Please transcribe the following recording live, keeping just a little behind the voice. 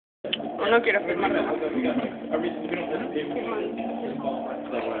No quiero firmar.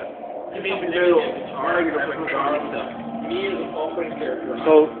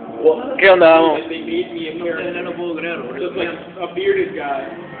 So, ¿qué onda, vamos? No lo puedo creer, boludo. It's like a bearded guy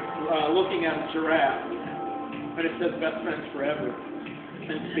looking at a giraffe, and it says best friends forever.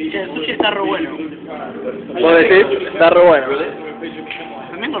 El sushi está re bueno. ¿Vos decís? Está re bueno.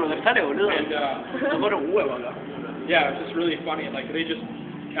 También con los versales, boludo. And Tomar un huevo acá. yeah, it's just really funny. Like they just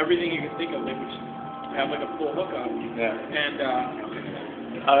everything you can think of, they would just have like a full hookup. Yeah. And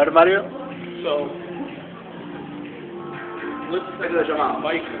A ver, Mario. so let's say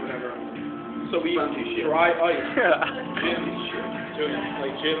bikes or whatever. So we dry ice gyms,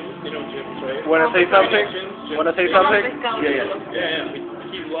 like gyms, you know gyms, right? Wanna say something? Gyms. Wanna say something? Yeah.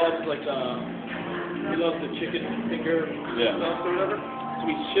 He loves like he loves the chicken finger stuff or whatever. So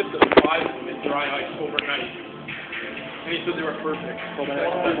we shipped them 5 of them in dry ice overnight, and he said they were perfect.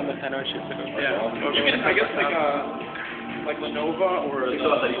 Yeah. You can, I guess like Lenovo or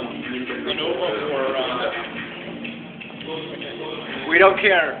We don't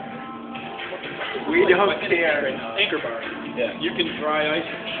care. We don't care. Anchor bar. Yeah. You can dry ice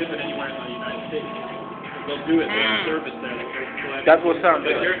and ship it anywhere in the United States. They'll do it. They'll service there. That was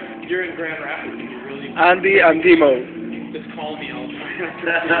something. But you're in Grand Rapids. You really. Andy and Dimo. Just call me all the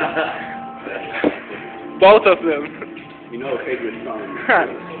Both of them. You know, Pedro's coming.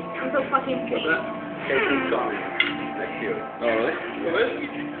 I'm so fucking sick. Pedro's coming next year. Oh, really? Really?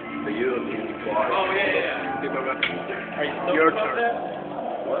 The European bar. Oh, yeah. Are you stoked Your about turn. that?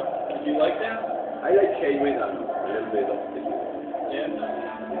 What? Do you like that? I like Pedro and a little bit of the Yeah.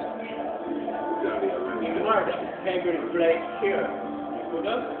 In March, favorite place here. Who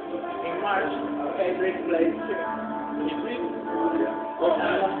does? In March, favorite place here. Oh,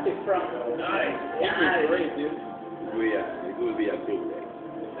 I must be from. nice. Yeah. It's great, dude. it will be a good day.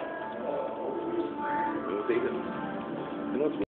 You don't think that?